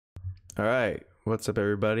All right, what's up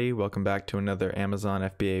everybody? Welcome back to another Amazon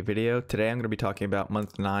FBA video. Today I'm going to be talking about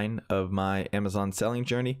month 9 of my Amazon selling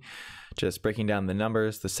journey, just breaking down the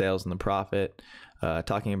numbers, the sales and the profit,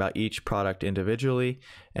 talking about each product individually,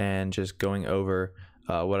 and just going over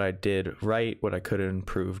what I did right, what I could have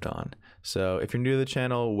improved on. So if you're new to the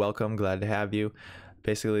channel, welcome, glad to have you.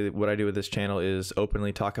 Basically what I do with this channel is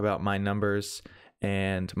openly talk about my numbers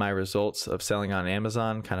and my results of selling on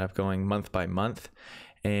Amazon, kind of going month by month.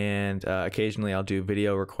 And occasionally I'll do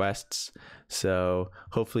video requests, so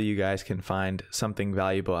hopefully you guys can find something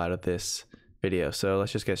valuable out of this video. So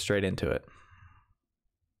let's just get straight into it.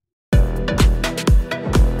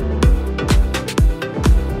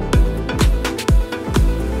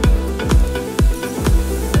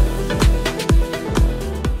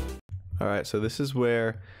 All right, so this is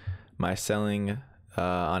where my selling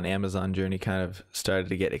on Amazon journey kind of started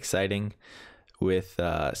to get exciting, with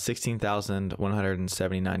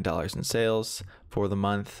 $16,179 in sales for the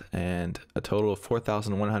month and a total of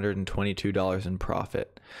 $4,122 in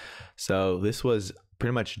profit. So this was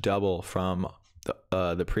pretty much double from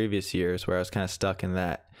the previous years, where I was kind of stuck in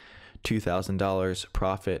that $2,000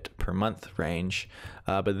 profit per month range.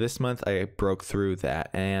 But this month I broke through that,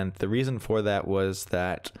 and the reason for that was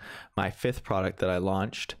that my 5th product that I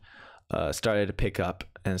launched started to pick up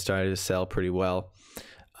and started to sell pretty well.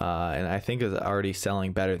 And I think it's already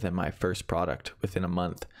selling better than my first product within a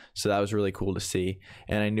month. So that was really cool to see.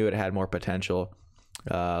 And I knew it had more potential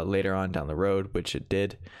later on down the road, which it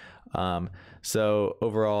did. So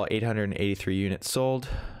overall, 883 units sold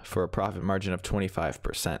for a profit margin of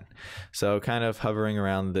 25%. So kind of hovering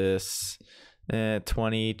around this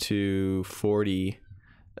 20 to 40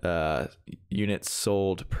 units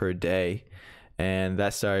sold per day. And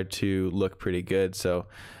that started to look pretty good. So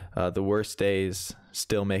the worst days,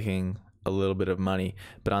 still making a little bit of money,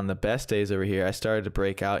 but on the best days over here, I started to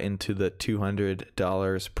break out into the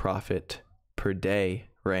 $200 profit per day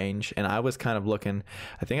range. And I was kind of looking,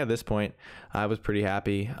 I think at this point I was pretty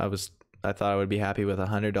happy. I thought I would be happy with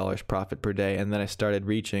 $100 profit per day, and then I started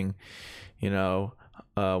reaching, you know,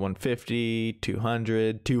 $150,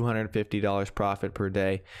 $200, $250 profit per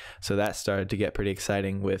day. So that started to get pretty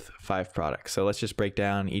exciting with 5 products. So let's just break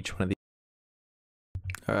down each one of these.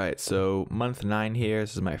 All right, so month 9 here,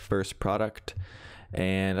 this is my first product,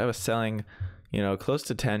 and I was selling, you know, close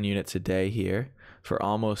to 10 units a day here for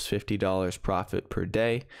almost $50 profit per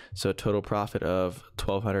day. So a total profit of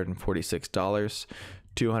 $1,246,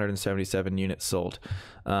 277 units sold.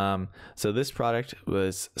 So this product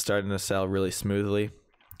was starting to sell really smoothly,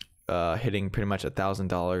 hitting pretty much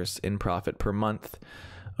 $1,000 in profit per month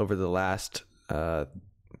over the last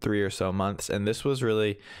 3 or so months. And this was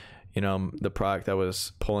really, you know, the product that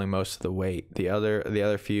was pulling most of the weight. The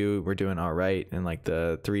other few were doing all right in like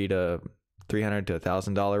the $300 to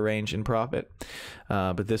 $1,000 range in profit,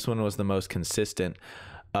 but this one was the most consistent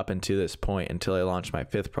up until this point, until I launched my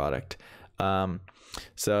 5th product.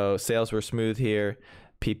 So sales were smooth here.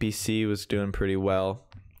 PPC was doing pretty well,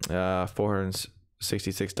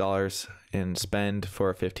 $466 in spend for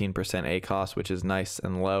a 15% ACoS, which is nice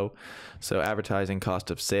and low. So advertising cost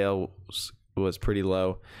of sales was pretty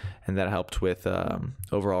low, and that helped with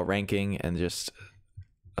overall ranking and just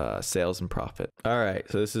sales and profit. All right,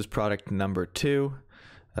 so this is product number 2,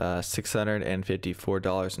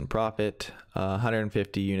 $654 in profit,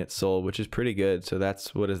 150 units sold, which is pretty good. So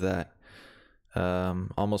that's, what is that,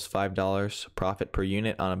 almost $5 profit per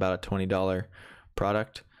unit on about a $20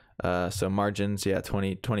 product. So margins, yeah,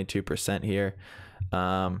 22% here.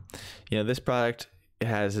 You know, this product, it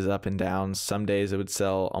has its up and downs. Some days it would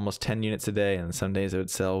sell almost 10 units a day, and some days it would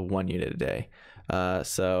sell 1 unit a day.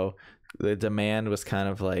 So the demand was kind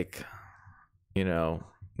of like, you know,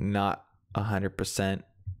 not 100%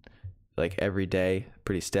 like every day,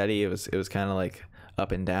 pretty steady. It was kind of like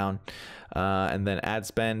up and down. And then ad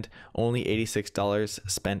spend, only $86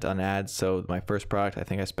 spent on ads. So my first product, I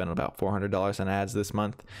think I spent about $400 on ads this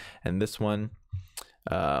month, and this one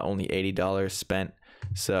only $80 spent.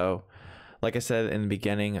 So like I said in the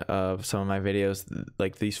beginning of some of my videos,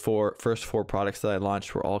 like these first four products that I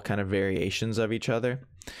launched were all kind of variations of each other.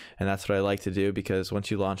 And that's what I like to do, because once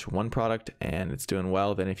you launch one product and it's doing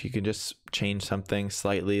well, then if you can just change something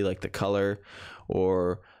slightly, like the color,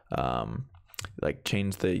 or like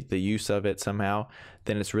change the use of it somehow,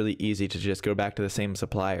 then it's really easy to just go back to the same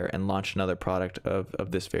supplier and launch another product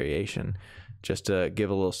of this variation, just to give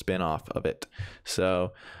a little spin off of it.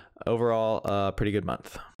 So overall, pretty good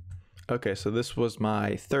month. Okay, so this was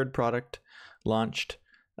my 3rd product launched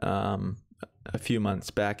a few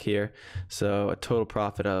months back here. So a total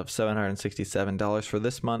profit of $767 for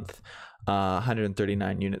this month,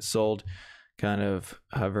 139 units sold. kind of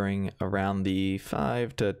hovering around the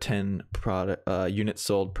 5 to 10 units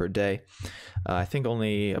sold per day. I think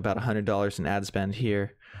only about $100 in ad spend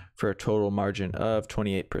here for a total margin of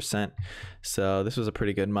 28%. So this was a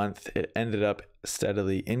pretty good month. It ended up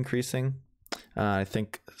steadily increasing. I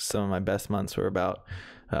think some of my best months were about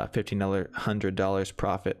 $1,500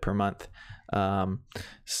 profit per month.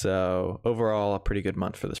 So overall, a pretty good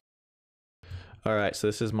month for this. All right, so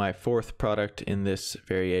this is my fourth product in this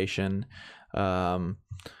variation.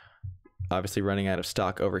 Obviously running out of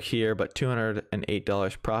stock over here, but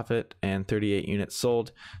 $208 profit and 38 units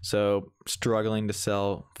sold. So struggling to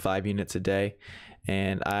sell 5 units a day.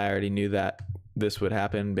 And I already knew that this would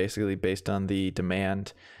happen basically based on the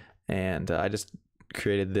demand. And I just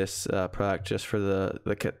created this product just for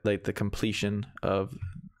the completion of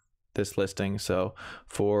this listing. So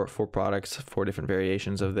four products, 4 different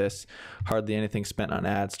variations of this, hardly anything spent on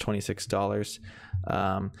ads, $26.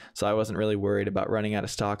 So I wasn't really worried about running out of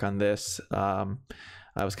stock on this. I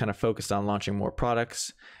was kind of focused on launching more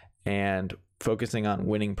products and focusing on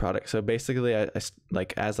winning products. So basically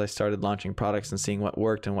as I started launching products and seeing what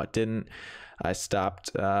worked and what didn't, I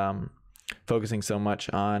stopped focusing so much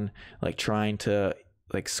on trying to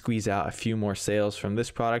squeeze out a few more sales from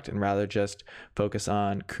this product, and rather just focus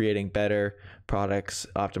on creating better products,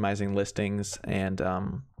 optimizing listings, and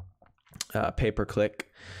pay-per-click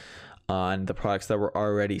on the products that were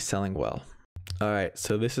already selling well. All right,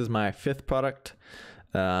 so this is my 5th product.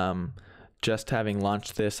 Just having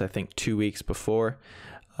launched this, I think 2 weeks before.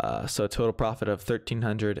 So a total profit of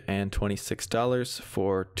 $1,326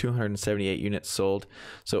 for 278 units sold.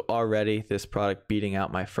 So already this product beating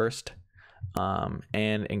out my first,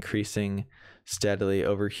 and increasing steadily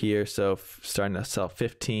over here. So starting to sell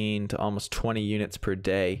 15 to almost 20 units per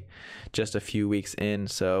day just a few weeks in.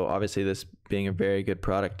 So obviously this being a very good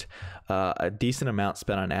product. A decent amount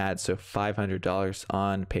spent on ads, so $500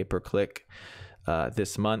 on pay-per-click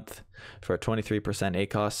this month for a 23%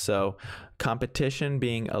 ACoS. So competition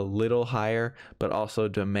being a little higher, but also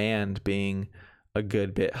demand being a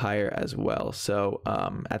good bit higher as well. So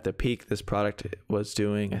at the peak, this product was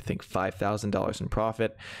doing, I think, $5,000 in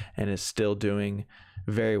profit, and is still doing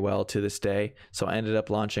very well to this day. So I ended up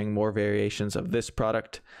launching more variations of this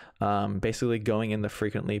product, basically going in the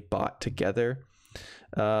frequently bought together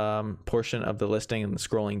portion of the listing and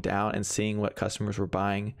scrolling down and seeing what customers were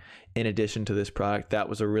buying in addition to this product. That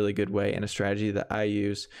was a really good way and a strategy that I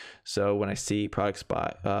use. So when I see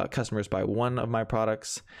customers buy one of my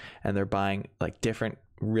products and they're buying different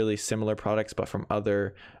really similar products but from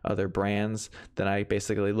other brands, then I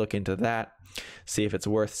basically look into that, see if it's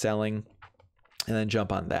worth selling, and then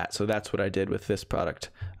jump on that. So that's what I did with this product,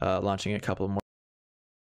 launching a couple more.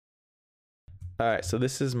 All right, so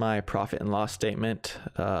this is my profit and loss statement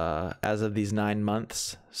as of these 9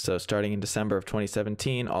 months. So starting in December of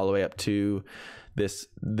 2017 all the way up to this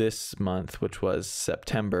month, which was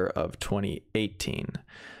September of 2018.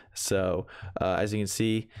 So as you can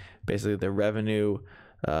see, basically the revenue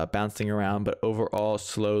bouncing around, but overall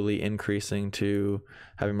slowly increasing to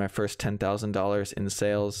having my first $10,000 in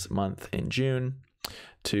sales month in June,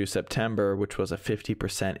 to September, which was a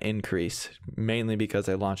 50% increase, mainly because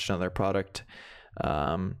I launched another product.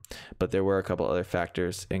 But there were a couple other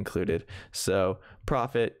factors included. So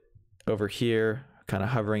profit over here, kind of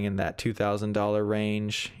hovering in that $2,000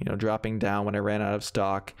 range, dropping down when I ran out of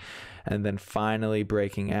stock, and then finally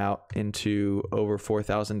breaking out into over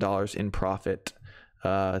 $4,000 in profit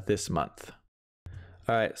this month.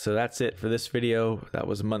 All right, so that's it for this video. That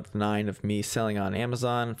was month 9 of me selling on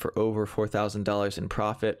Amazon for over $4,000 in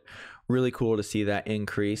profit. Really cool to see that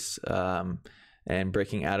increase and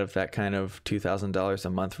breaking out of that kind of $2,000 a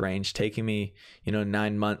month range, taking me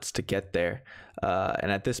 9 months to get there.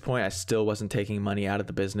 And at this point, I still wasn't taking money out of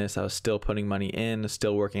the business. I was still putting money in,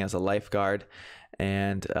 still working as a lifeguard,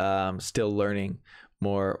 and still learning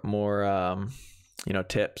more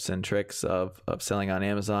tips and tricks of selling on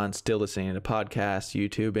Amazon, still listening to podcasts,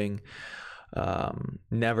 YouTubing,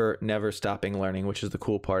 never stopping learning, which is the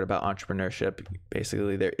cool part about entrepreneurship.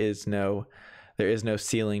 Basically, there is no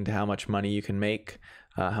ceiling to how much money you can make,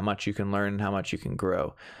 how much you can learn, how much you can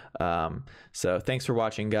grow. So thanks for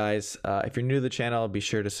watching, guys. If you're new to the channel, be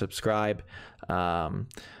sure to subscribe,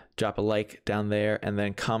 drop a like down there, and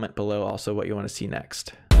then comment below also what you want to see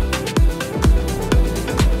next.